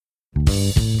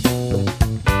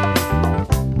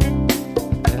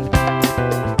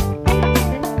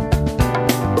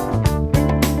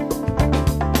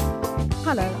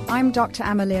I'm Dr.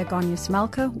 Amalia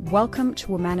Gonyas-Malka. Welcome to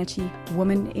Womanity,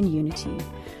 Woman in Unity,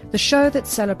 the show that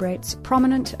celebrates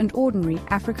prominent and ordinary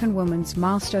African women's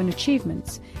milestone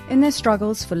achievements in their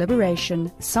struggles for liberation,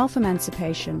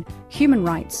 self-emancipation, human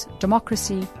rights,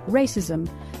 democracy, racism,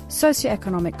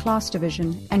 socioeconomic class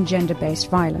division, and gender-based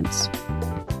violence.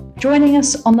 Joining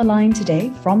us on the line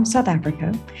today from South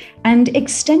Africa and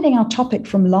extending our topic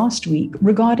from last week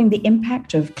regarding the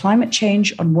impact of climate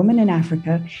change on women in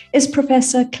Africa is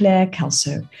Professor Claire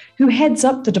Kelso, who heads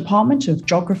up the Department of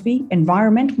Geography,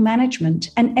 Environmental Management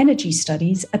and Energy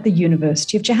Studies at the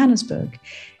University of Johannesburg.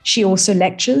 She also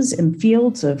lectures in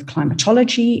fields of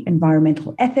climatology,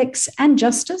 environmental ethics and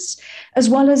justice,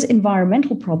 as well as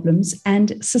environmental problems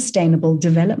and sustainable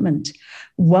development.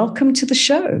 Welcome to the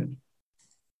show.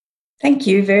 Thank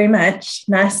you very much.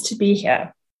 Nice to be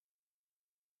here.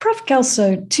 Prof.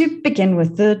 Kelso, to begin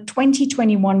with, the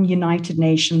 2021 United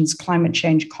Nations Climate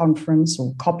Change Conference,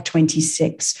 or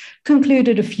COP26,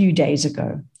 concluded a few days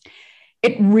ago.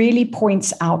 It really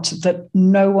points out that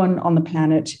no one on the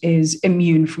planet is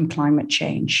immune from climate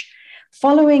change.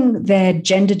 Following their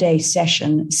Gender Day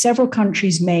session, several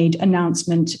countries made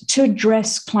announcements to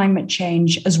address climate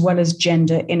change as well as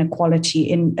gender inequality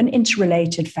in an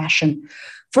interrelated fashion.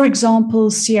 For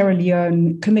example, Sierra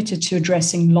Leone committed to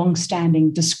addressing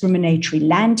long-standing discriminatory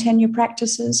land tenure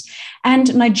practices,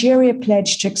 and Nigeria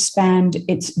pledged to expand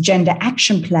its gender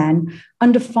action plan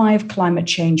under 5 climate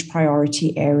change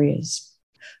priority areas.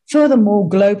 Furthermore,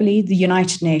 globally, the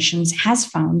United Nations has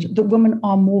found that women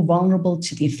are more vulnerable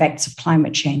to the effects of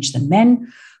climate change than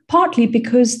men, partly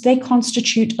because they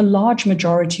constitute a large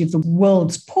majority of the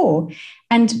world's poor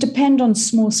and depend on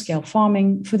small-scale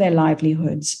farming for their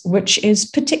livelihoods, which is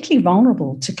particularly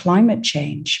vulnerable to climate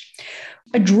change.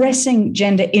 Addressing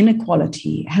gender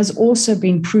inequality has also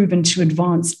been proven to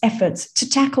advance efforts to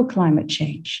tackle climate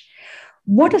change.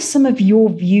 What are some of your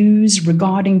views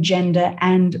regarding gender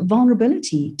and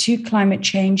vulnerability to climate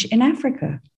change in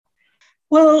Africa?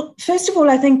 Well, first of all,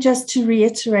 I think just to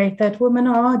reiterate that women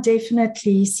are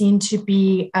definitely seen to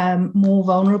be more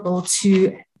vulnerable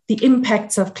to the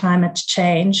impacts of climate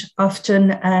change often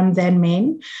than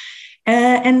men.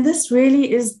 And this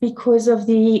really is because of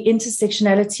the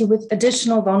intersectionality with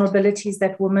additional vulnerabilities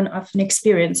that women often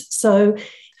experience. So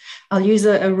I'll use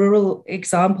a rural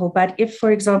example, but if,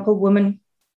 for example, women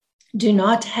do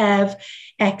not have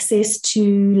access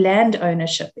to land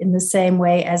ownership in the same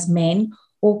way as men,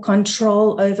 or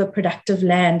control over productive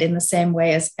land in the same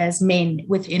way as men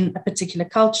within a particular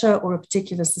culture or a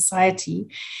particular society,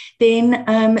 then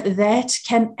that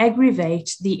can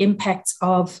aggravate the impacts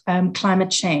of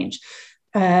climate change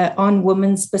on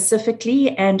women specifically,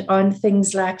 and on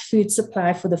things like food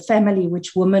supply for the family,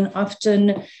 which women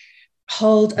often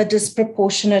hold a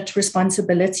disproportionate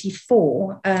responsibility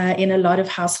for. In a lot of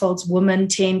households, women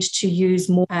tend to use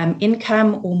more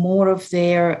income or more of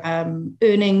their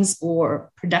earnings or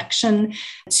production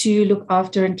to look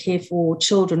after and care for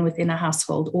children within a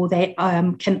household, or they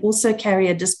can also carry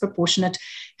a disproportionate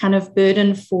kind of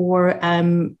burden for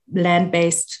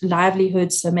land-based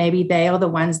livelihoods. So maybe they are the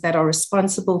ones that are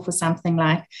responsible for something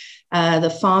like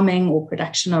the farming or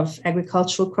production of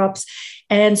agricultural crops.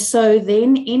 And so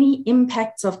then any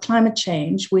impacts of climate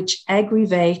change which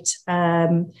aggravate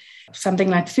something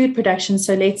like food production.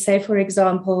 So let's say, for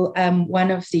example, one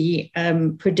of the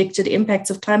predicted impacts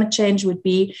of climate change would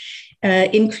be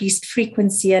increased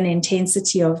frequency and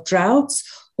intensity of droughts,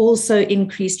 also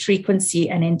increased frequency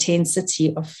and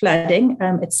intensity of flooding.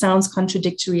 It sounds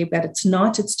contradictory, but it's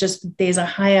not. It's just that there's a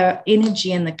higher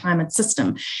energy in the climate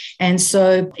system. And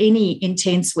so any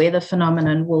intense weather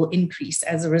phenomenon will increase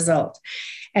as a result.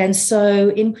 And so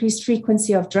increased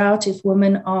frequency of drought, if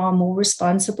women are more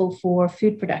responsible for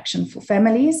food production for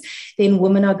families, then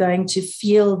women are going to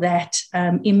feel that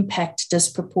impact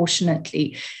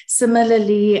disproportionately.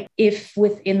 Similarly, if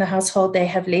within the household they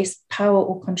have less power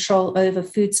or control over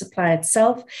food supply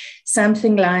itself,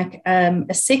 something like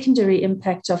a secondary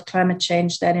impact of climate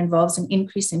change that involves an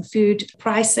increase in food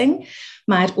pricing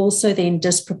might also then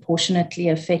disproportionately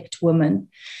affect women.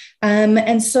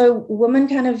 And so women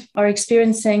kind of are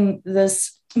experiencing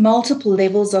this multiple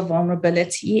levels of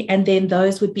vulnerability, and then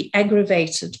those would be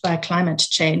aggravated by climate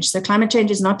change. So climate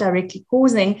change is not directly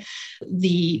causing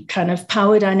the kind of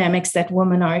power dynamics that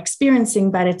women are experiencing,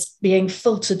 but it's being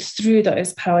filtered through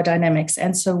those power dynamics.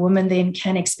 And so women then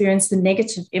can experience the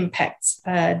negative impacts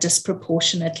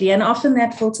disproportionately. And often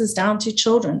that filters down to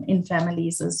children in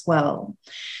families as well.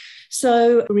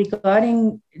 So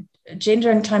regarding gender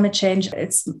and climate change,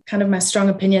 it's kind of my strong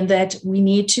opinion that we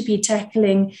need to be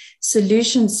tackling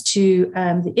solutions to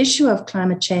the issue of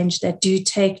climate change that do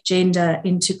take gender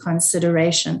into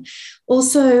consideration.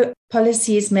 Also,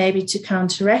 policies maybe to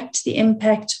counteract the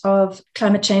impact of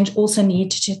climate change also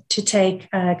need to take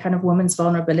kind of women's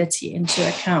vulnerability into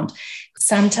account.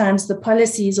 Sometimes the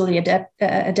policies or the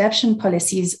adaptation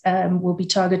policies will be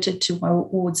targeted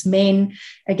towards men,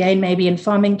 again, maybe in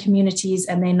farming communities,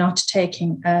 and they're not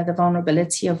taking the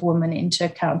vulnerability of women into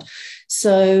account.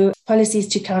 So policies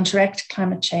to counteract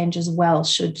climate change as well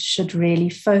should really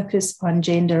focus on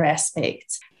gender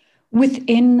aspects.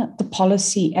 Within the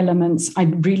policy elements, I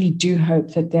really do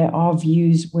hope that there are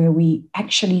views where we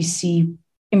actually see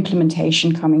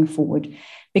implementation coming forward.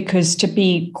 Because to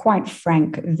be quite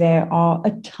frank, there are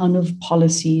a ton of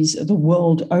policies the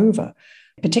world over,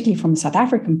 particularly from a South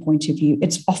African point of view.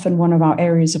 It's often one of our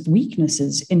areas of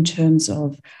weaknesses in terms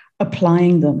of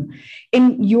applying them.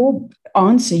 In your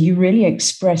answer, you really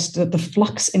expressed that the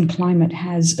flux in climate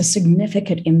has a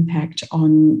significant impact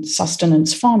on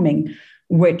sustenance farming,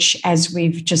 which, as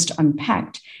we've just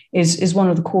unpacked, is one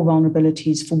of the core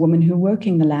vulnerabilities for women who are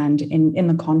working the land in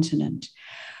the continent.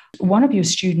 One of your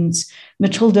students,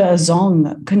 Matilda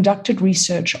Azong, conducted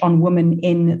research on women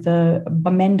in the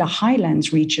Bamenda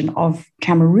Highlands region of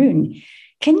Cameroon.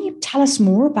 Can you tell us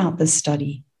more about this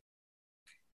study?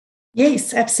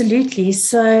 Yes, absolutely.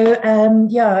 So,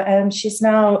 she's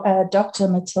now Dr.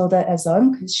 Matilda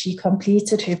Azong because she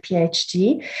completed her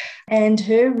PhD, and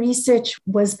her research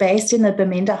was based in the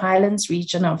Bamenda Highlands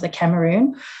region of the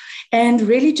Cameroon, and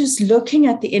really just looking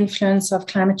at the influence of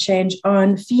climate change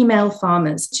on female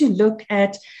farmers, to look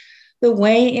at the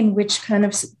way in which kind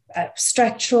of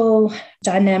structural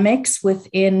dynamics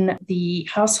within the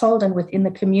household and within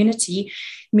the community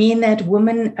mean that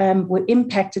women were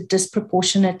impacted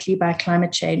disproportionately by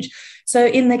climate change. So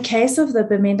in the case of the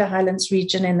Bamenda Highlands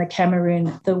region in the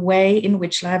Cameroon, the way in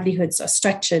which livelihoods are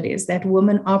structured is that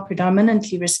women are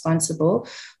predominantly responsible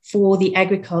for the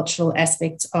agricultural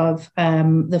aspects of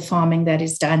the farming that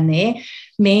is done there.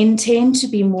 Men tend to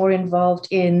be more involved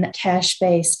in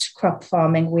cash-based crop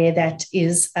farming where that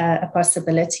is a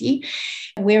possibility,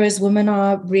 whereas women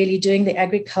are really doing the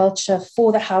agriculture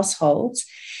for the households.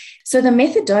 So the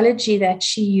methodology that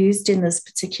she used in this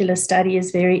particular study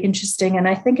is very interesting. And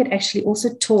I think it actually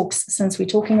also talks, since we're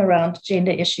talking around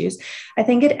gender issues, I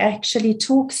think it actually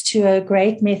talks to a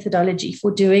great methodology for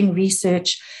doing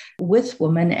research with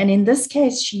women. And in this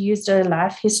case, she used a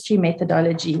life history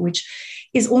methodology, which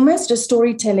is almost a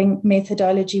storytelling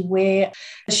methodology where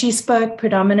she spoke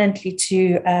predominantly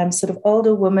to sort of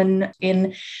older women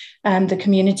in the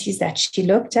communities that she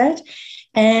looked at,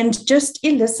 and just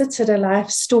elicited a life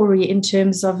story in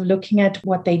terms of looking at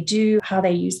what they do, how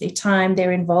they use their time,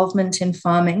 their involvement in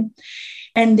farming.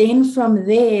 And then from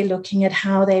there, looking at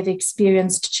how they've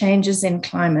experienced changes in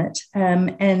climate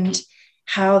and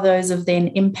how those have then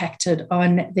impacted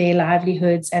on their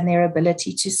livelihoods and their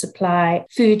ability to supply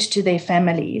food to their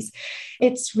families.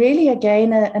 It's really,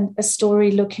 again, a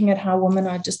story looking at how women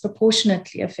are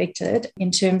disproportionately affected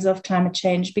in terms of climate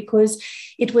change, because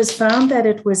it was found that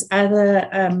it was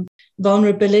other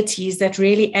vulnerabilities that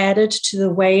really added to the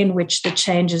way in which the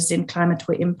changes in climate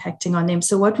were impacting on them.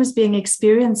 So what was being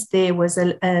experienced there was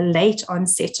a late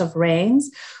onset of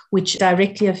rains, which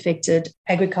directly affected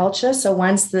agriculture. So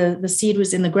once the seed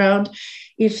was in the ground,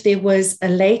 if there was a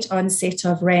late onset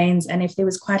of rains and if there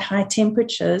was quite high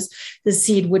temperatures, the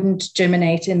seed wouldn't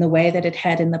germinate in the way that it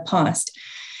had in the past.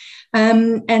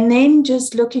 And then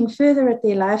just looking further at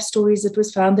their life stories, it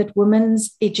was found that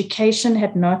women's education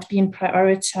had not been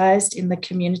prioritized in the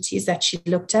communities that she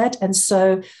looked at. And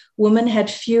so women had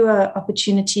fewer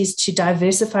opportunities to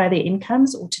diversify their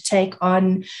incomes or to take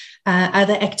on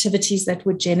other activities that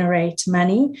would generate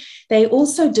money. They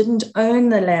also didn't own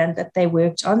the land that they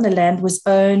worked on. The land was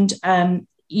owned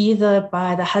either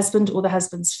by the husband or the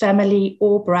husband's family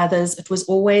or brothers. It was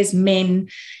always men.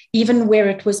 Even where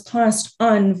it was passed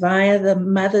on via the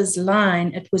mother's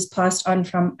line, it was passed on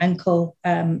from uncle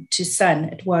to son.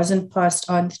 It wasn't passed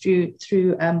on through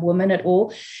women at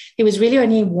all. There was really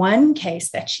only one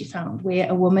case that she found where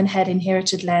a woman had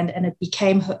inherited land and it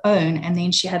became her own, and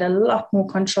then she had a lot more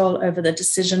control over the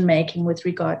decision-making with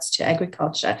regards to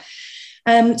agriculture.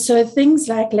 So things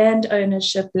like land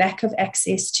ownership, lack of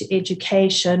access to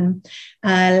education,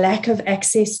 lack of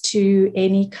access to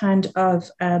any kind of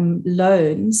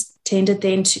loans tended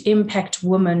then to impact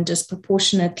women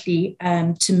disproportionately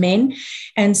to men.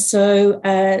 And so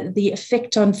the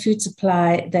effect on food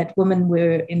supply that women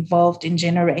were involved in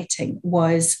generating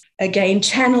was, again,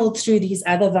 channeled through these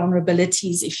other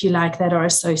vulnerabilities, if you like, that are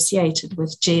associated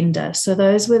with gender. So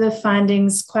those were the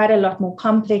findings, quite a lot more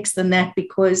complex than that,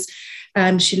 because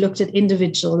she looked at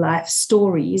individual life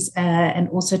stories and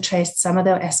also traced some of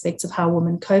the aspects of how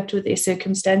women coped with their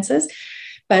circumstances.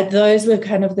 But those were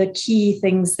kind of the key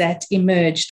things that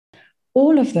emerged.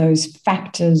 All of those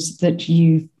factors that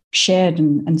you've shared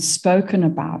and spoken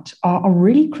about are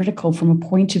really critical from a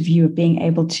point of view of being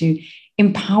able to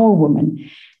empower women.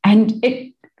 And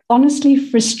it honestly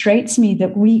frustrates me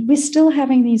that we're still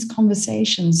having these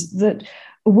conversations, that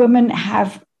women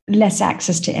have less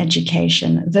access to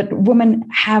education, that women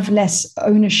have less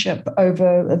ownership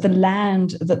over the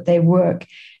land that they work,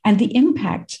 and the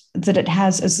impact that it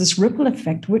has as this ripple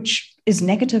effect, which is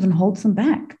negative and holds them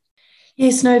back.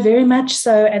 Yes, no, very much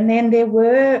so. And then there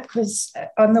were, because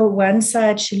on the one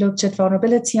side, she looked at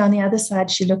vulnerability, on the other side,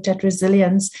 she looked at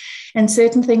resilience, and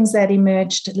certain things that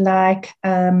emerged, like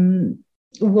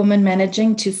women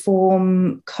managing to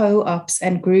form co-ops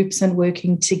and groups and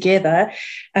working together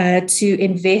to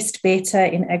invest better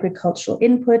in agricultural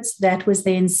inputs. That was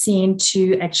then seen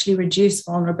to actually reduce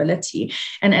vulnerability.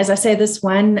 And as I say, this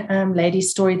one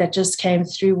lady's story that just came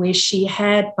through, where she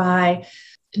had, by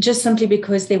just simply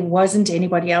because there wasn't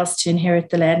anybody else to inherit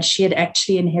the land, she had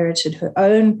actually inherited her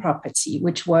own property,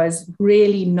 which was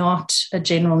really not a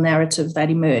general narrative that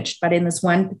emerged. But in this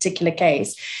one particular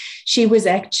case, she was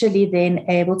actually then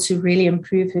able to really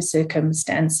improve her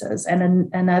circumstances. And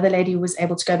another lady was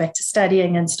able to go back to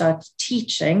studying and start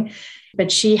teaching,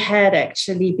 but she had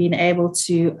actually been able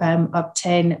to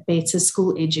obtain better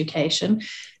school education.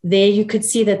 There you could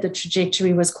see that the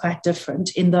trajectory was quite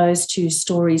different in those two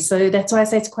stories. So that's why I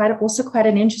say it's also quite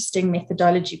an interesting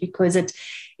methodology, because it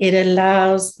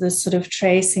allows the sort of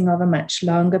tracing of a much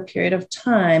longer period of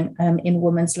time in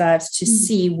women's lives to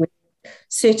see where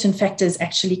certain factors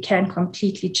actually can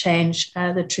completely change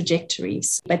the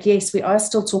trajectories. But yes, we are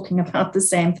still talking about the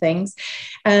same things.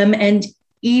 And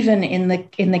even in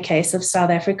the case of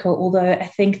South Africa, although I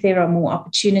think there are more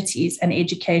opportunities, and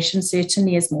education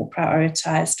certainly is more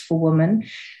prioritized for women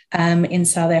in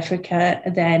South Africa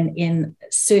than in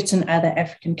certain other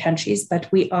African countries,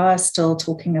 but we are still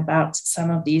talking about some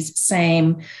of these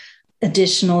same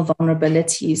additional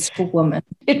vulnerabilities for women.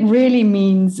 It really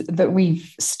means that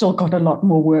we've still got a lot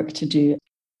more work to do.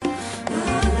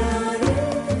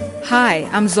 Hi,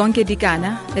 I'm Zonke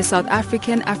Dikana, a South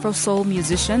African Afro-soul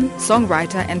musician,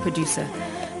 songwriter, and producer.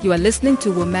 You are listening to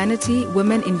Womanity,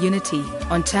 Women in Unity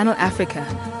on Channel Africa,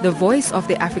 the voice of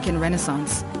the African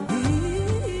Renaissance.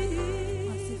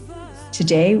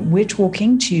 Today, we're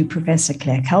talking to Professor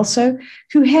Claire Kelso,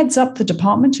 who heads up the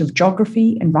Department of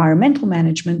Geography, Environmental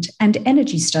Management, and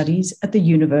Energy Studies at the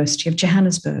University of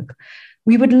Johannesburg.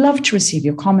 We would love to receive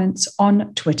your comments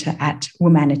on Twitter at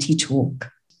WomanityTalk.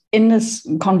 In this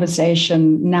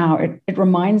conversation now, it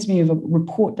reminds me of a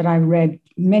report that I read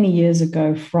many years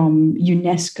ago from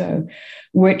UNESCO,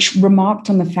 which remarked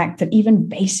on the fact that even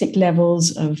basic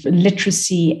levels of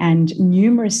literacy and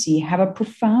numeracy have a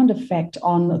profound effect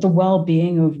on the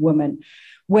well-being of women,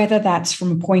 whether that's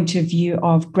from a point of view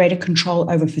of greater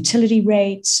control over fertility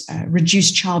rates,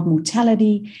 reduced child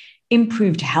mortality,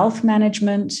 improved health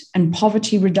management, and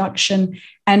poverty reduction.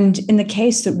 And in the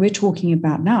case that we're talking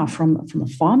about now, from a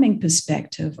farming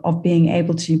perspective, of being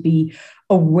able to be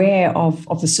aware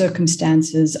of the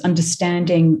circumstances,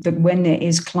 understanding that when there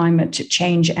is climate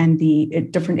change and the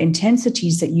different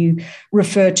intensities that you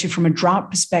refer to from a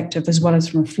drought perspective, as well as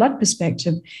from a flood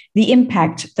perspective, the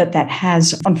impact that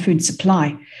has on food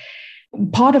supply.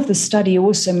 Part of the study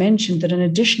also mentioned that an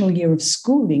additional year of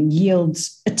schooling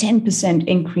yields a 10%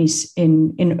 increase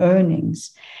in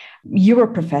earnings. You're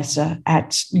a professor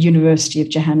at University of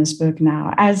Johannesburg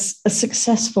now. As a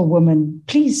successful woman,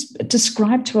 please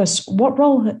describe to us what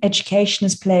role education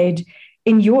has played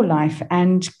in your life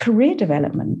and career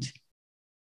development.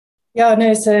 Yeah,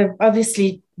 no, so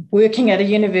obviously working at a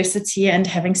university and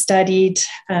having studied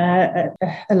a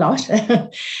lot,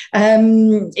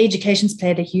 education's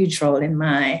played a huge role in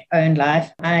my own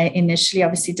life. I initially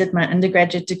obviously did my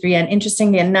undergraduate degree, and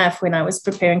interestingly enough, when I was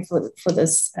preparing for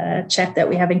this chat that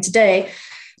we're having today,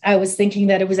 I was thinking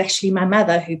that it was actually my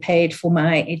mother who paid for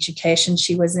my education.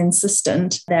 She was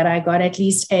insistent that I got at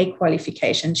least a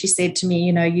qualification. She said to me,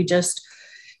 you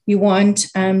You want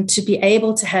to be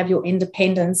able to have your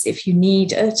independence if you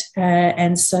need it.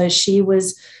 And so she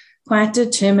was quite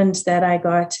determined that I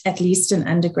got at least an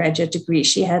undergraduate degree.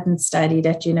 She hadn't studied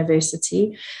at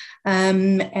university.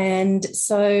 And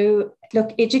so,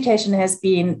 look, education has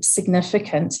been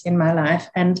significant in my life.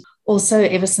 And also,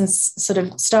 ever since sort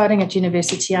of starting at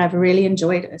university, I've really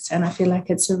enjoyed it. And I feel like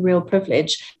it's a real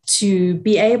privilege to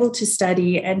be able to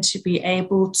study and to be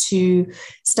able to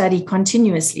study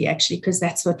continuously, actually, because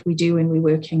that's what we do when we're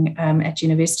working at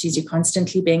universities. You're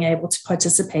constantly being able to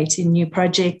participate in new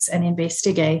projects and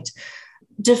investigate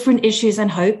different issues and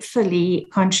hopefully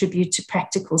contribute to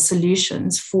practical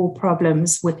solutions for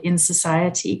problems within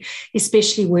society,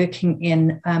 especially working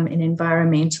in an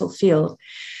environmental field.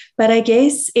 But I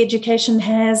guess education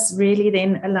has really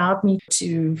then allowed me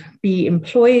to be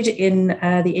employed in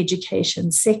the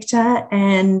education sector,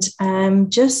 and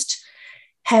just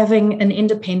having an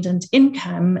independent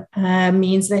income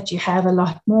means that you have a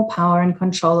lot more power and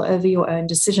control over your own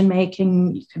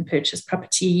decision-making. You can purchase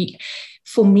property.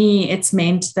 For me, it's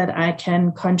meant that I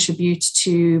can contribute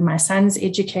to my son's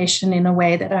education in a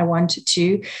way that I wanted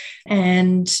to,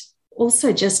 and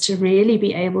also just to really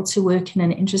be able to work in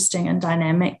an interesting and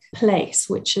dynamic place,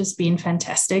 which has been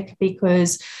fantastic,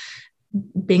 because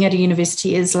being at a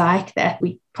university is like that.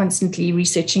 We're constantly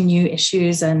researching new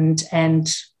issues and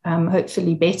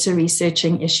hopefully better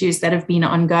researching issues that have been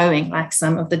ongoing, like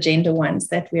some of the gender ones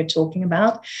that we're talking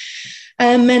about.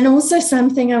 And also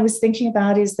something I was thinking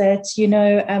about is that,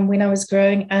 when I was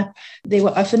growing up, there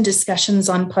were often discussions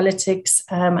on politics.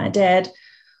 My dad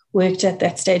worked at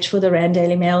that stage for the Rand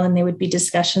Daily Mail, and there would be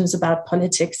discussions about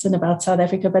politics and about South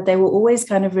Africa, but they were always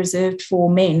kind of reserved for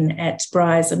men at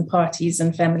braais and parties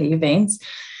and family events.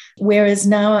 Whereas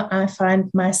now I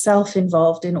find myself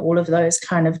involved in all of those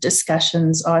kind of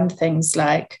discussions on things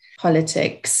like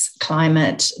politics,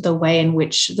 climate, the way in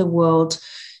which the world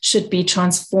should be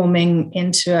transforming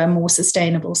into a more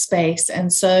sustainable space.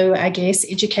 And so I guess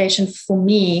education for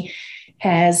me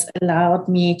has allowed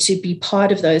me to be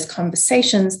part of those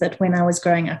conversations that when I was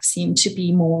growing up seemed to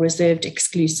be more reserved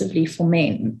exclusively for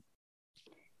men.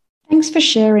 Thanks for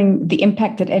sharing the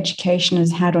impact that education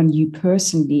has had on you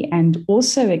personally, and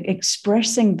also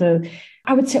expressing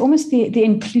I would say almost the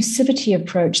inclusivity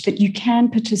approach, that you can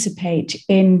participate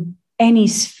in any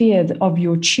sphere of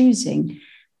your choosing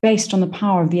based on the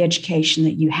power of the education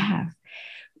that you have.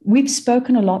 We've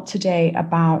spoken a lot today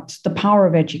about the power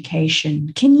of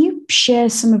education. Can you share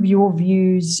some of your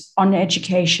views on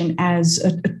education as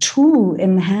a tool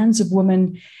in the hands of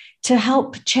women to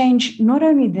help change not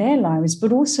only their lives,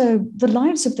 but also the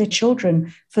lives of their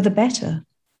children for the better?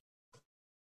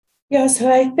 Yeah,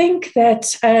 so I think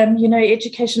that,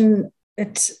 education,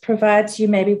 it provides you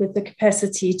maybe with the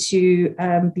capacity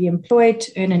to be employed,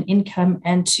 to earn an income,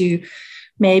 and to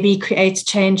maybe create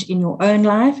change in your own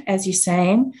life, as you're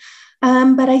saying.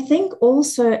 But I think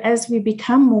also as we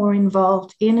become more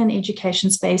involved in an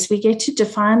education space, we get to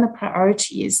define the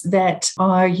priorities that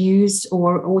are used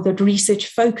or that research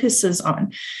focuses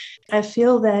on. I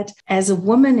feel that as a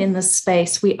woman in this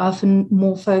space, we're often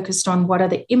more focused on what are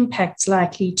the impacts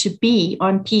likely to be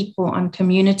on people, on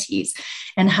communities,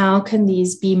 and how can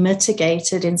these be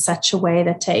mitigated in such a way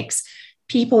that takes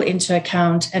people into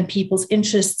account and people's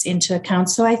interests into account.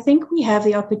 So I think we have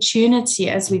the opportunity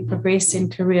as we progress in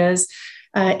careers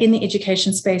in the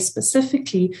education space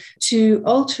specifically to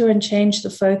alter and change the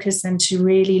focus and to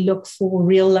really look for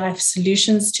real life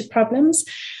solutions to problems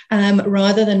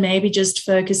rather than maybe just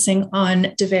focusing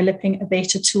on developing a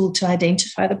better tool to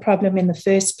identify the problem in the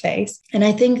first place. And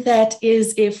I think that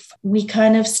is if we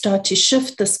kind of start to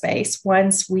shift the space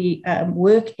once we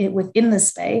work within the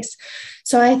space.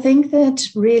 So I think that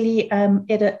really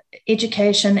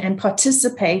education and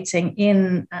participating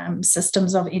in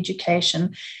systems of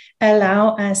education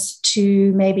allow us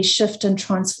to maybe shift and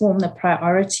transform the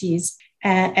priorities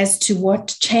as to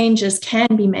what changes can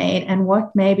be made and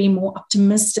what maybe more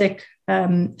optimistic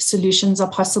solutions are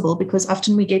possible, because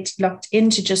often we get locked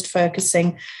into just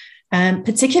focusing.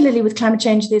 Particularly with climate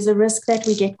change, there's a risk that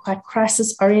we get quite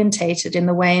crisis orientated in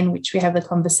the way in which we have the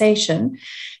conversation.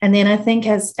 And then I think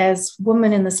as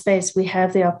women in the space, we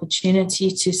have the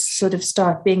opportunity to sort of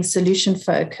start being solution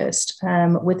focused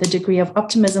with a degree of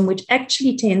optimism, which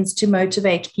actually tends to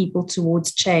motivate people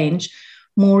towards change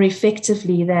more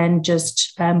effectively than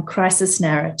just crisis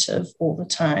narrative all the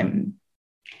time.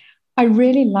 I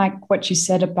really like what you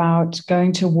said about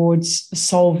going towards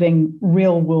solving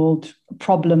real world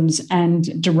problems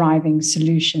and deriving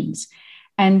solutions.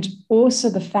 And also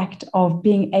the fact of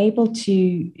being able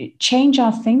to change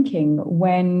our thinking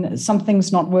when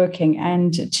something's not working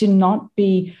and to not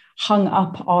be hung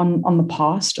up on the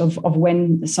past of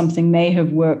when something may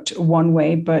have worked one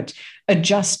way, but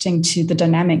adjusting to the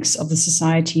dynamics of the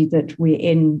society that we're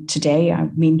in today. I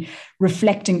mean,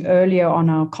 reflecting earlier on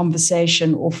our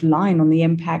conversation offline on the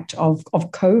impact of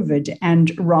COVID,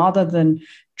 and rather than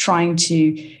trying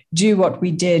to do what we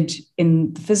did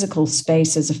in the physical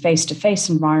space as a face-to-face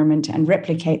environment and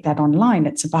replicate that online,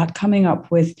 it's about coming up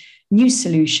with new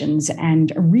solutions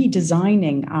and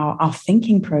redesigning our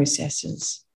thinking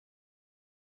processes.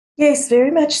 Yes,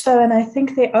 very much so. And I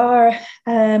think there are,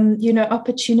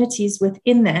 opportunities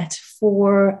within that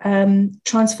for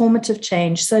transformative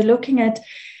change. So looking at,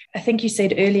 I think you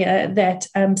said earlier that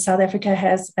South Africa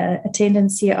has a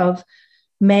tendency of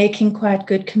making quite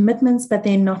good commitments, but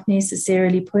then not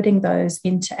necessarily putting those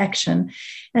into action.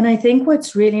 And I think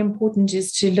what's really important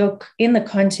is to look in the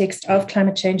context of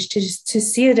climate change to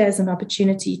see it as an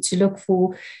opportunity to look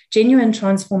for genuine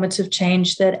transformative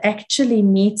change that actually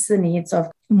meets the needs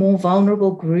of more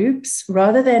vulnerable groups,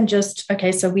 rather than just,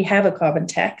 okay, so we have a carbon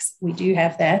tax. We do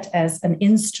have that as an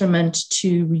instrument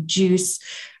to reduce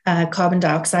carbon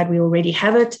dioxide. We already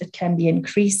have it. It can be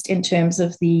increased in terms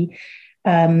of the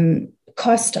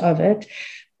cost of it,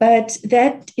 but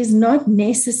that is not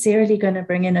necessarily going to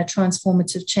bring in a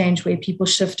transformative change where people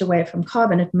shift away from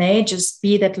carbon. It may just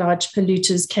be that large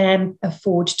polluters can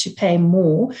afford to pay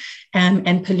more,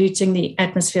 and polluting the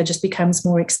atmosphere just becomes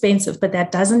more expensive. But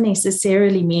that doesn't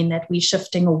necessarily mean that we're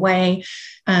shifting away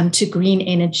to green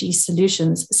energy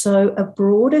solutions. So a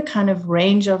broader kind of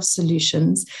range of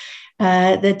solutions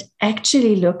that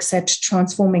actually looks at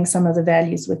transforming some of the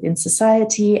values within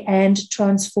society and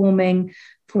transforming,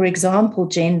 for example,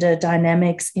 gender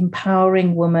dynamics,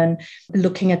 empowering women,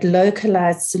 looking at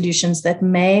localized solutions that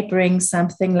may bring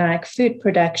something like food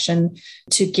production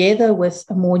together with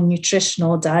a more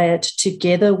nutritional diet,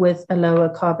 together with a lower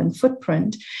carbon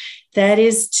footprint. That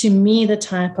is, to me, the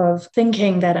type of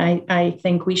thinking that I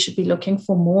think we should be looking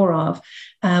for more of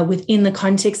within the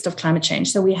context of climate change.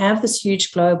 So we have this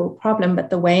huge global problem, but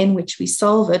the way in which we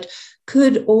solve it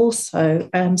could also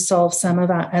solve some of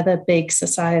our other big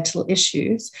societal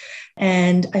issues.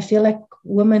 And I feel like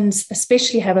women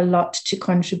especially have a lot to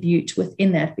contribute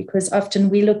within that, because often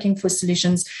we're looking for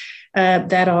solutions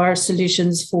that are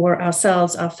solutions for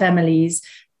ourselves, our families,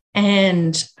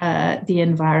 and the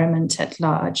environment at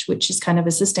large, which is kind of a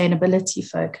sustainability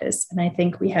focus. And I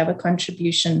think we have a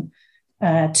contribution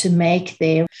to make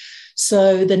there.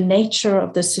 So the nature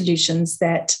of the solutions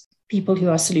that people who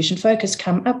are solution focused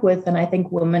come up with, and I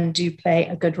think women do play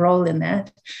a good role in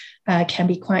that, can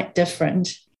be quite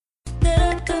different.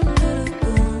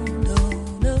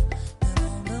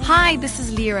 Hi, this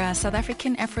is Lyra, South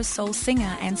African Afro Soul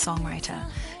singer and songwriter.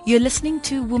 You're listening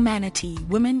to Womanity,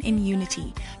 Women in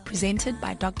Unity, presented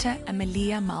by Dr.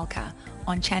 Amelia Malka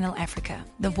on Channel Africa,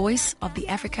 the voice of the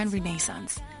African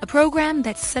Renaissance, a program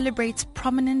that celebrates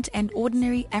prominent and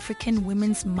ordinary African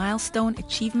women's milestone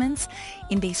achievements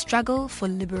in their struggle for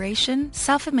liberation,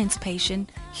 self-emancipation,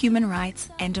 human rights,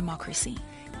 and democracy.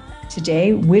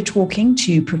 Today, we're talking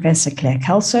to Professor Claire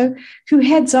Kelso, who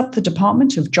heads up the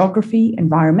Department of Geography,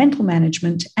 Environmental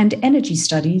Management, and Energy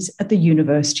Studies at the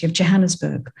University of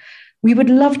Johannesburg. We would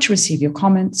love to receive your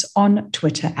comments on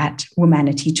Twitter at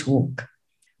WomanityTalk.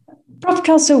 Prof.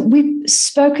 Kelso, we've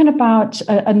spoken about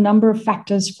a number of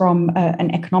factors from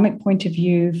an economic point of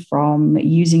view, from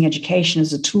using education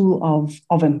as a tool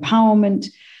of empowerment.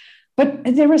 But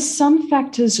there are some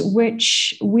factors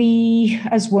which we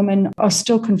as women are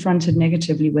still confronted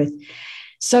negatively with.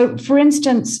 So, for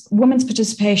instance, women's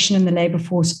participation in the labor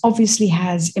force obviously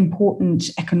has important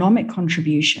economic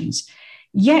contributions.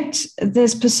 Yet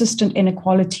there's persistent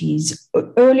inequalities.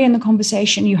 Early in the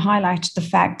conversation, you highlighted the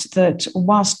fact that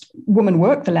whilst women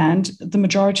work the land, the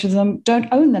majority of them don't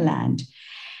own the land.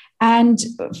 And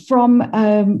from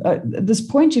this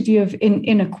point of view of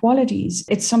inequalities,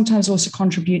 it sometimes also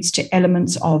contributes to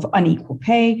elements of unequal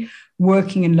pay,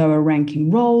 working in lower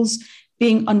ranking roles,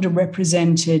 being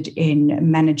underrepresented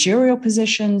in managerial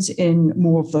positions in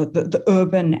more of the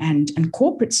urban and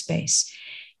corporate space.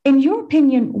 In your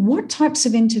opinion, what types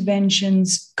of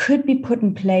interventions could be put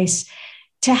in place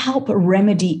to help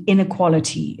remedy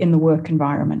inequality in the work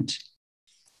environment?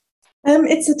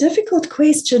 It's a difficult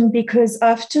question, because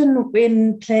often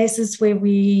in places where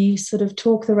we sort of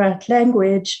talk the right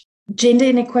language, gender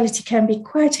inequality can be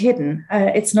quite hidden.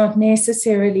 It's not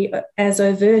necessarily as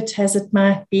overt as it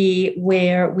might be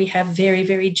where we have very,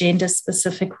 very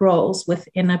gender-specific roles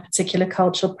within a particular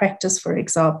cultural practice, for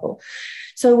example.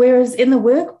 So whereas in the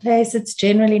workplace, it's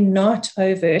generally not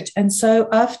overt. And so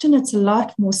often it's a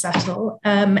lot more subtle,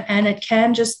 and it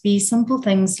can just be simple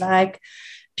things like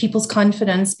people's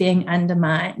confidence being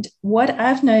undermined. What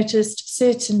I've noticed,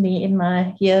 certainly in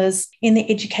my years in the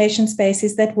education space,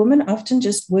 is that women often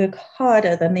just work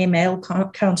harder than their male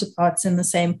counterparts in the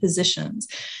same positions.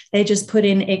 They just put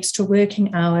in extra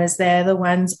working hours. They're the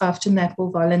ones often that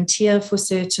will volunteer for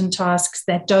certain tasks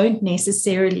that don't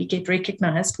necessarily get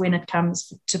recognized when it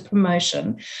comes to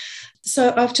promotion.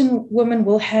 So often women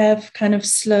will have kind of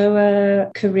slower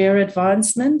career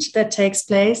advancement that takes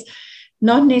place,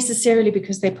 not necessarily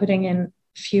because they're putting in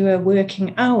fewer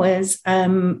working hours,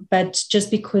 but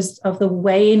just because of the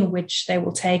way in which they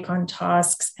will take on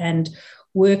tasks and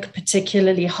work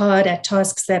particularly hard at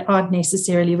tasks that aren't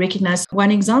necessarily recognized.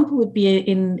 One example would be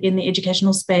in the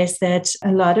educational space that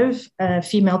a lot of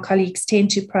female colleagues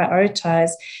tend to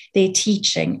prioritize their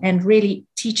teaching and really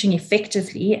teaching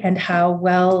effectively, and how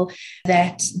well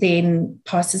that then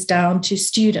passes down to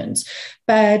students.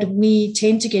 But we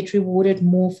tend to get rewarded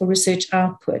more for research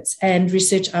outputs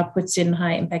in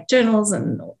high impact journals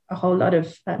and a whole lot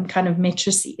of kind of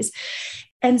matrices.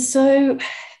 And so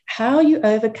how you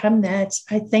overcome that,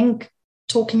 I think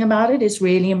talking about it is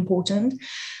really important.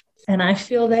 And I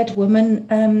feel that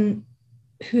women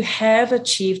who have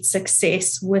achieved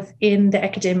success within the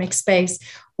academic space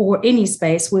or any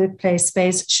space, workplace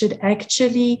space, should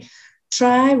actually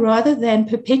try, rather than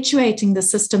perpetuating the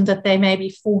system that they maybe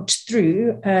fought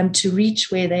through to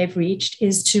reach where they've reached,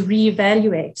 is to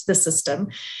reevaluate the system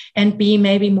and be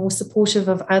maybe more supportive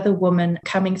of other women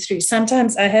coming through.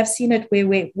 Sometimes I have seen it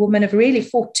where women have really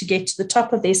fought to get to the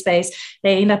top of their space.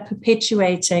 They end up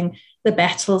perpetuating the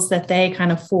battles that they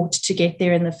kind of fought to get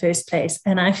there in the first place.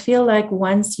 And I feel like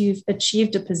once you've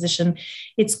achieved a position,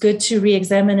 it's good to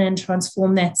re-examine and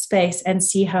transform that space and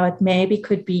see how it maybe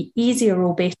could be easier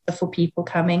or better for people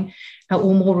coming,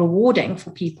 or more rewarding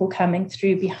for people coming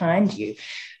through behind you.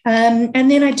 And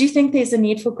then I do think there's a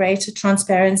need for greater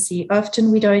transparency.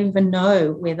 Often we don't even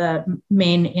know whether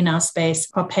men in our space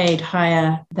are paid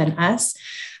higher than us.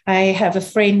 I have a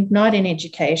friend not in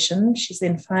education, she's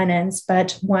in finance,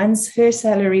 but once her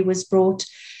salary was brought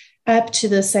up to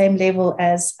the same level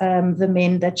as the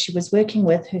men that she was working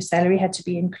with, her salary had to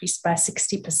be increased by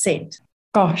 60%.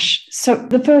 Gosh. So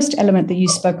the first element that you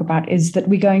spoke about is that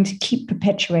we're going to keep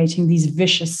perpetuating these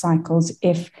vicious cycles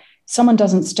if someone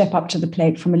doesn't step up to the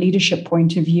plate from a leadership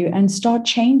point of view and start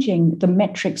changing the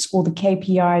metrics or the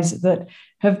KPIs that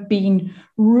have been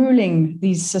ruling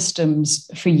these systems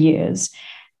for years.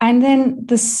 And then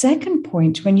the second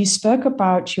point, when you spoke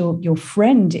about your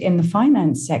friend in the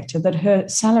finance sector, that her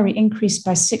salary increased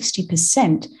by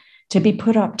 60% to be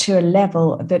put up to a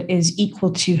level that is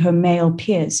equal to her male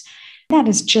peers, that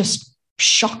is just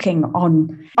shocking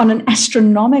on an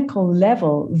astronomical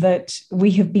level that we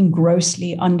have been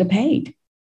grossly underpaid.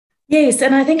 Yes,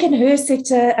 and I think in her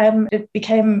sector, it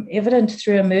became evident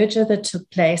through a merger that took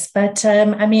place. But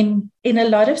in a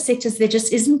lot of sectors, there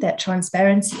just isn't that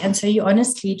transparency. And so you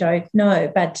honestly don't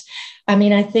know. But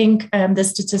I think the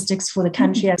statistics for the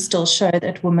country still show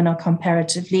that women are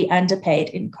comparatively underpaid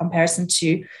in comparison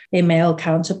to their male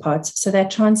counterparts. So that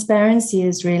transparency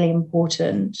is really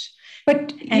important. But,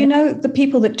 the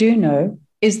people that do know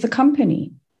is the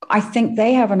company. I think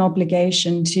they have an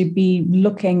obligation to be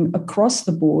looking across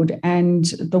the board and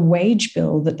the wage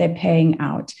bill that they're paying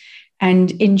out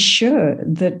and ensure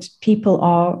that people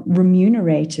are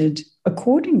remunerated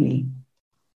accordingly.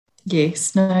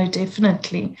 Yes, no,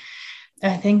 definitely.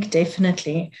 I think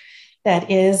definitely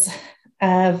that is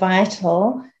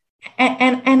vital.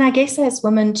 And I guess as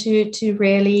women to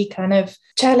really kind of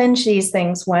challenge these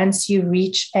things once you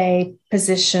reach a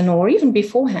position, or even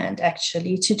beforehand,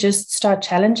 actually, to just start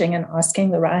challenging and asking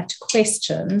the right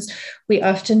questions. We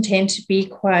often tend to be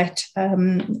quite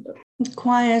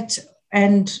quiet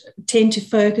and tend to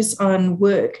focus on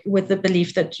work with the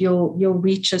belief that you'll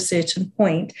reach a certain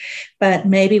point. But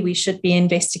maybe we should be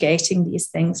investigating these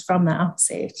things from the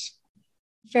outset.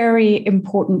 Very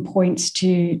important points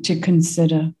to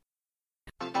consider.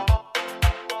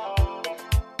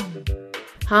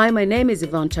 Hi, my name is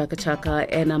Yvonne Chaka Chaka,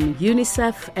 and I'm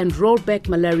UNICEF and Rollback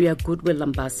Malaria Goodwill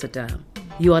Ambassador.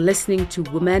 You are listening to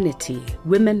Womanity,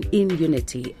 Women in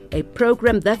Unity, a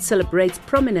program that celebrates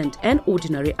prominent and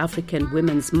ordinary African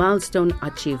women's milestone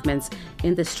achievements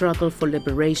in the struggle for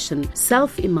liberation,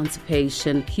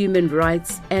 self-emancipation, human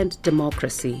rights, and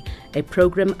democracy. A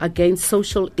program against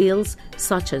social ills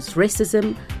such as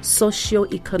racism,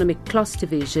 socio-economic class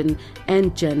division,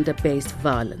 and gender-based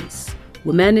violence.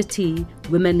 Womanity,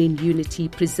 Women in Unity,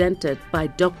 presented by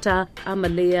Dr.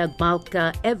 Amalia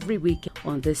Malka every week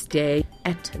on this day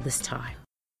at this time.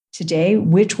 Today,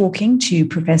 we're talking to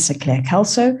Professor Claire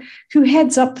Kelso, who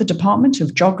heads up the Department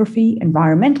of Geography,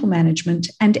 Environmental Management,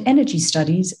 and Energy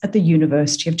Studies at the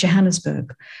University of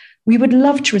Johannesburg. We would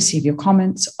love to receive your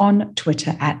comments on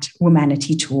Twitter at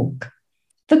WomanityTalk.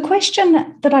 The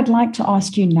question that I'd like to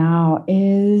ask you now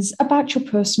is about your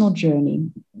personal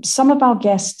journey. Some of our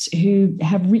guests who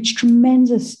have reached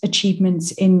tremendous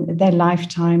achievements in their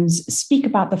lifetimes speak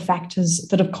about the factors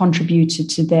that have contributed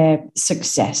to their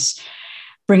success,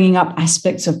 bringing up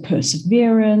aspects of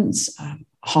perseverance,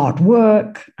 hard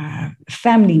work,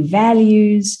 family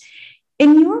values.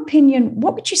 In your opinion,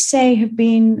 what would you say have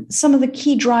been some of the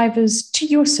key drivers to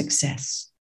your success?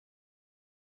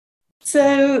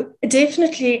 So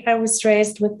definitely I was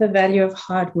raised with the value of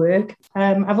hard work.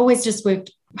 I've always just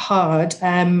worked hard.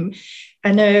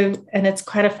 I know, and it's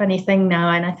quite a funny thing now,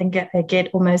 and I think I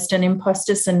get almost an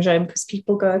imposter syndrome because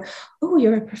people go, oh,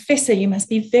 you're a professor, you must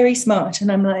be very smart.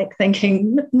 And I'm like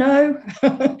thinking, no.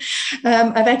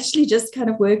 I've actually just kind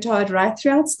of worked hard right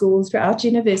throughout school, throughout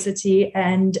university,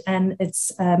 and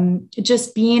it's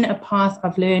just been a path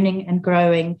of learning and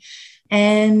growing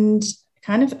and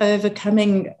kind of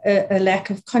overcoming a lack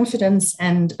of confidence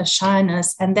and a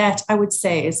shyness. And that, I would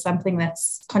say, is something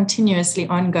that's continuously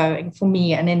ongoing for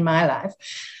me and in my life.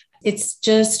 It's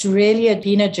just really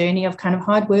been a journey of kind of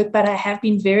hard work, but I have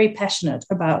been very passionate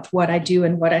about what I do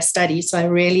and what I study. So I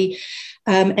really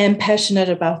am passionate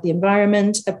about the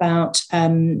environment, about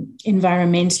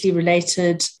environmentally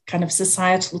related kind of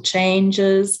societal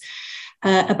changes,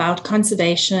 about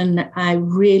conservation. I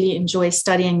really enjoy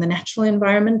studying the natural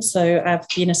environment. So I've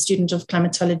been a student of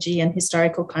climatology and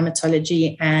historical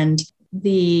climatology and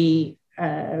the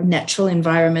natural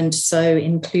environment, so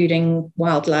including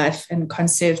wildlife and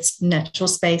conserved natural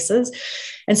spaces.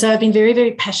 And so I've been very,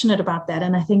 very passionate about that.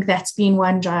 And I think that's been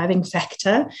one driving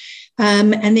factor.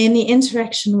 And then the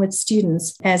interaction with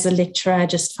students as a lecturer, I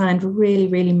just find really,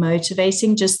 really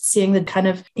motivating, just seeing the kind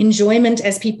of enjoyment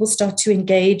as people start to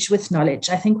engage with knowledge.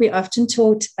 I think we're often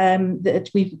taught that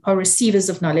we are receivers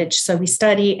of knowledge. So we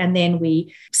study and then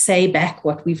we say back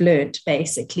what we've learned,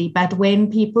 basically. But when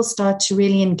people start to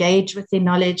really engage with their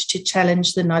knowledge, to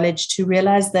challenge the knowledge, to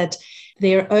realize that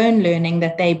their own learning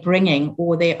that they're bringing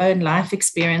or their own life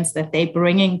experience that they're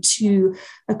bringing to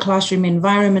a classroom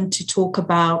environment to talk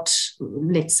about,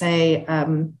 let's say,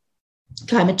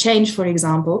 climate change, for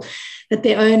example, that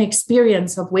their own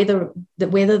experience of the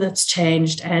weather that's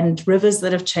changed and rivers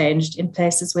that have changed in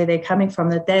places where they're coming from,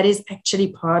 that is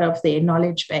actually part of their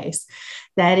knowledge base.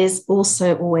 That has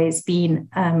also always been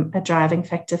a driving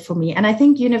factor for me. And I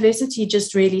think university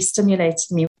just really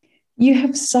stimulated me. You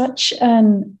have such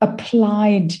an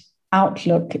applied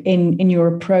outlook in your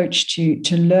approach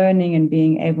to learning and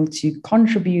being able to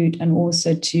contribute and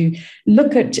also to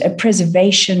look at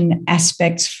preservation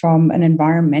aspects from an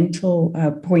environmental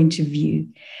point of view.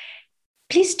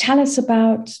 Please tell us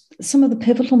about some of the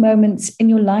pivotal moments in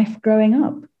your life growing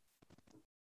up.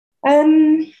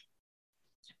 Well,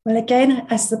 again,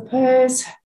 I suppose...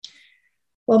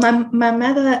 Well, my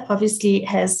mother obviously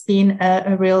has been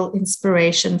a real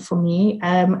inspiration for me.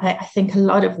 I think a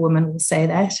lot of women will say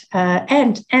that,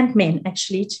 and men,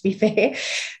 actually, to be fair.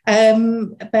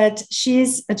 But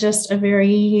she's just a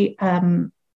very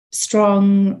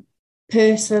strong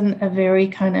person, a very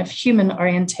kind of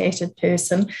human-orientated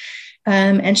person.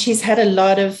 And she's had a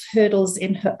lot of hurdles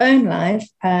in her own life.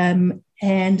 And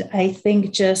I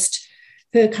think just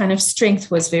her kind of strength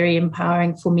was very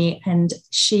empowering for me. And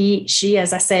she,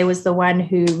 as I say, was the one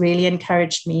who really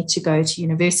encouraged me to go to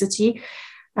university.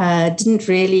 Didn't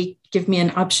really give me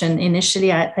an option.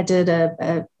 Initially, I did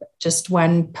just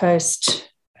one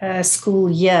post-school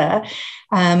year.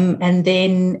 And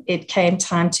then it came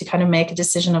time to kind of make a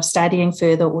decision of studying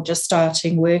further or just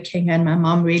starting working. And my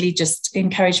mom really just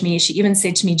encouraged me. She even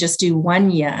said to me, just do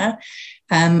 1 year.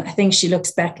 I think she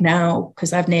looks back now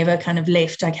because I've never kind of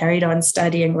left. I carried on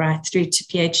studying right through to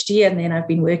PhD, and then I've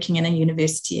been working in a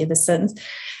university ever since.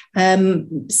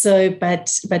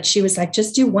 But she was like,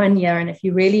 just do 1 year, and if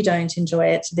you really don't enjoy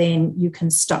it, then you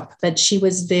can stop. But she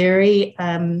was very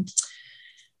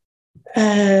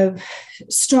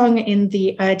strong in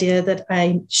the idea that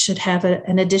I should have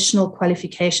an additional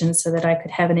qualification so that I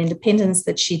could have an independence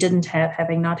that she didn't have,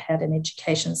 having not had an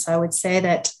education. So I would say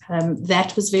that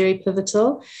that was very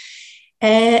pivotal.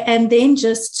 And then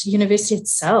just university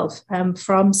itself,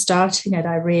 from starting it,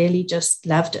 I really just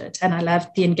loved it. And I loved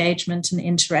the engagement and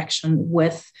interaction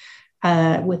with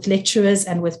lecturers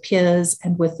and with peers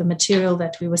and with the material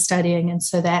that we were studying. And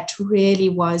so that really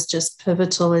was just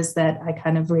pivotal, is that I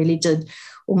kind of really did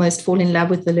almost fall in love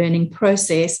with the learning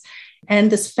process.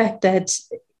 And this fact that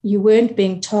you weren't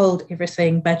being told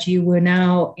everything, but you were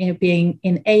now being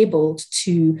enabled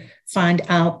to find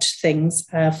out things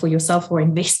for yourself or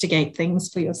investigate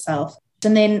things for yourself.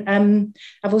 And then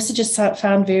I've also just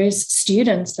found various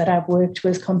students that I've worked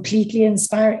with completely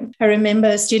inspiring. I remember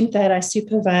a student that I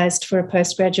supervised for a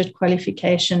postgraduate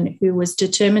qualification who was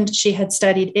determined. She had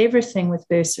studied everything with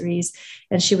bursaries,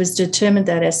 and she was determined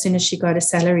that as soon as she got a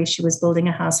salary, she was building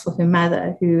a house for her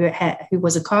mother, who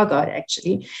was a car guard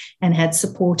actually, and had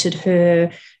supported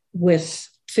her with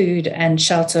food and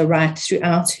shelter right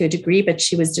throughout her degree. But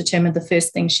she was determined the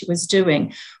first thing she was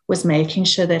doing was making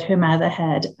sure that her mother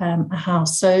had a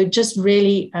house. So just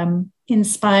really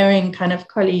inspiring kind of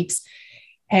colleagues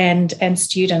and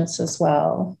students as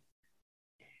well.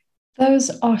 Those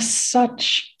are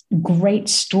such great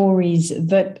stories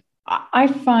that I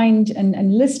find,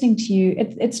 and listening to you,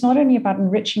 it's not only about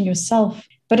enriching yourself,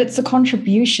 but it's a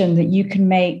contribution that you can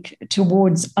make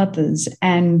towards others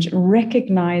and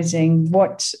recognizing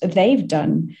what they've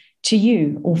done to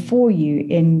you or for you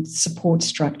in support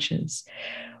structures.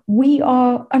 We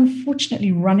are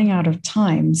unfortunately running out of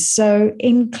time. So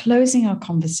in closing our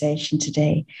conversation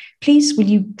today, please, will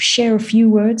you share a few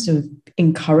words of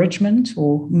encouragement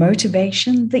or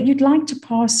motivation that you'd like to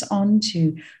pass on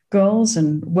to girls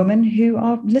and women who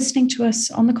are listening to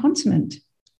us on the continent?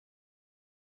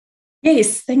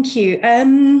 Yes, thank you.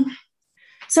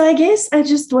 So I guess I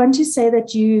just want to say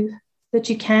that you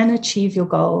can achieve your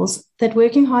goals, that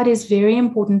working hard is very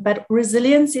important, but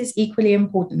resilience is equally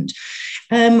important.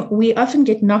 We often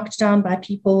get knocked down by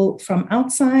people from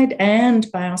outside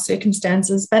and by our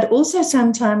circumstances, but also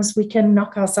sometimes we can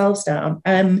knock ourselves down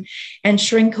and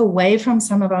shrink away from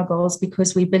some of our goals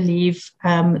because we believe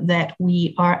that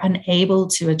we are unable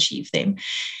to achieve them.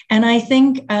 And I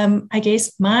think, I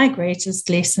guess my greatest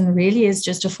lesson really is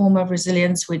just a form of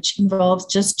resilience, which involves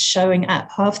just showing up.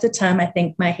 Half the time, I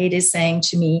think my head is saying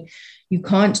to me, you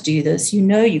can't do this, you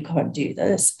know you can't do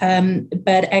this.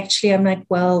 But actually I'm like,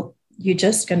 well, you're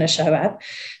just going to show up.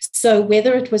 So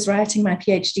whether it was writing my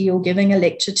PhD or giving a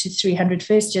lecture to 300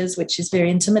 first years, which is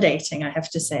very intimidating, I have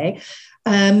to say,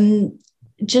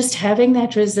 just having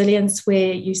that resilience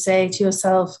where you say to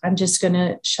yourself, I'm just going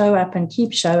to show up and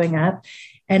keep showing up,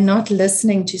 and not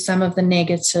listening to some of the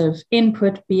negative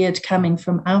input, be it coming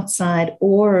from outside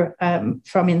or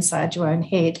from inside your own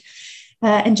head.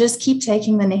 And just keep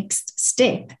taking the next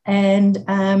step, and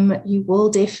you will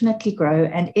definitely grow.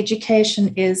 And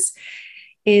education is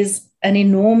an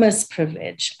enormous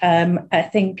privilege. I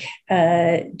think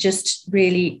just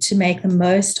really to make the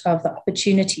most of the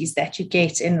opportunities that you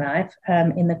get in life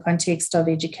in the context of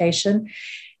education,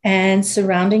 and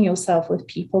surrounding yourself with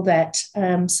people that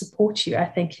support you, I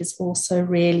think is also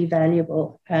really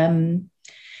valuable.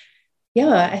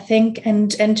 I think,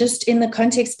 and just in the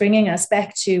context, bringing us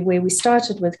back to where we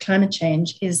started with climate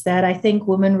change, is that I think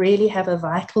women really have a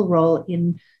vital role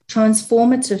in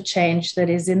transformative change that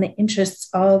is in the interests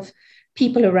of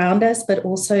people around us, but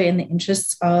also in the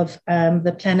interests of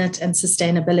the planet and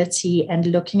sustainability, and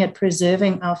looking at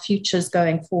preserving our futures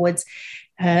going forwards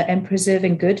and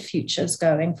preserving good futures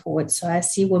going forward. So I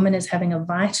see women as having a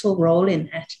vital role in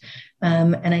that.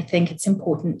 And I think it's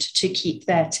important to keep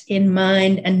that in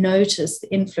mind and notice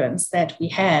the influence that we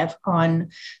have on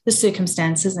the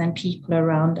circumstances and people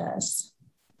around us.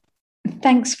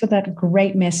 Thanks for that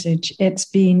great message. It's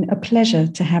been a pleasure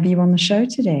to have you on the show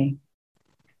today.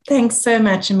 Thanks so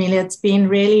much, Amelia. It's been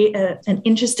really an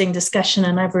interesting discussion,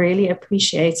 and I've really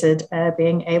appreciated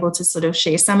being able to sort of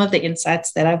share some of the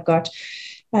insights that I've got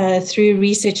through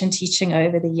research and teaching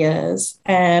over the years.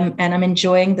 And I'm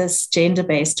enjoying this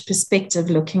gender-based perspective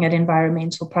looking at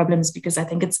environmental problems, because I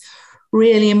think it's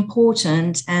really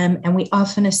important. And we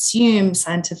often assume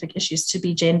scientific issues to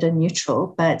be gender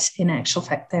neutral, but in actual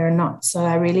fact, they're not. So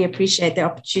I really appreciate the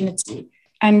opportunity.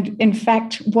 And in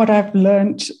fact, what I've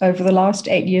learned over the last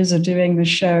 8 years of doing the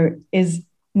show is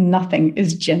nothing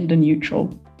is gender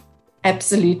neutral.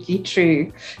 Absolutely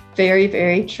true. Very,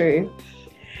 very true.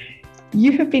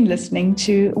 You have been listening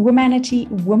to Womanity,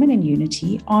 Women in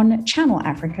Unity on Channel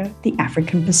Africa, The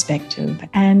African Perspective.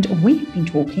 And we've been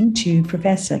talking to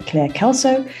Professor Claire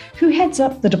Kelso, who heads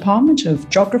up the Department of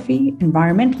Geography,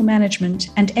 Environmental Management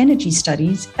and Energy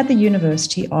Studies at the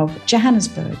University of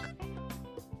Johannesburg.